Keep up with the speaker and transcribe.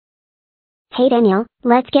Hey Daniel,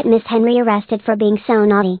 let's get Miss Henry arrested for being so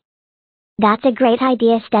naughty. That's a great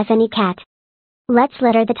idea, Stephanie Cat. Let's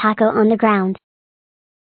litter the taco on the ground.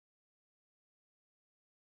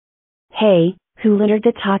 Hey, who littered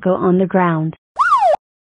the taco on the ground?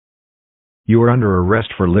 You are under arrest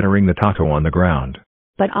for littering the taco on the ground.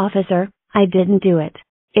 But officer, I didn't do it.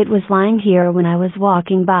 It was lying here when I was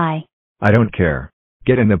walking by. I don't care.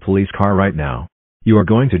 Get in the police car right now. You are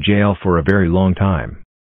going to jail for a very long time.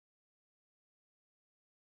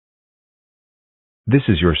 This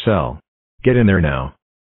is your cell. Get in there now.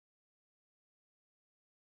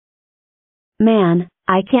 Man,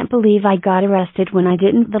 I can't believe I got arrested when I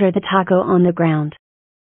didn't litter the taco on the ground.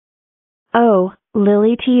 Oh,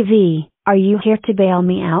 Lily TV, are you here to bail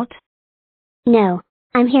me out? No,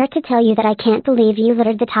 I'm here to tell you that I can't believe you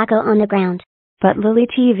littered the taco on the ground. But Lily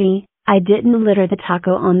TV, I didn't litter the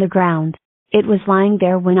taco on the ground. It was lying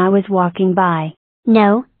there when I was walking by.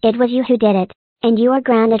 No, it was you who did it, and you are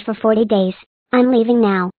grounded for 40 days. I'm leaving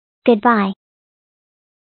now. Goodbye.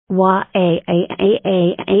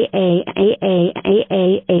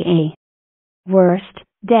 Worst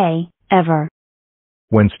day ever.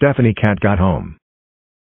 When Stephanie Cat got home.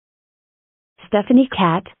 Stephanie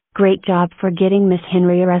Cat, great job for getting Miss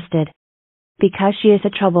Henry arrested. Because she is a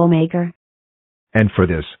troublemaker. And for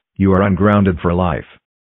this, you are ungrounded for life.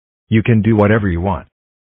 You can do whatever you want.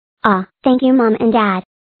 Thank you Mom and Dad.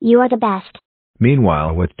 You are the best.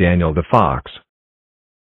 Meanwhile with Daniel the Fox.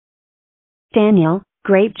 Daniel,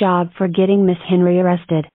 great job for getting Miss Henry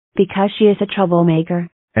arrested. Because she is a troublemaker.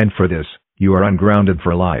 And for this, you are ungrounded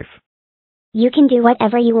for life. You can do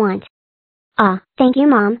whatever you want. Thank you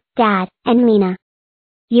Mom, Dad, and Mina.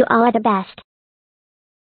 You all are the best.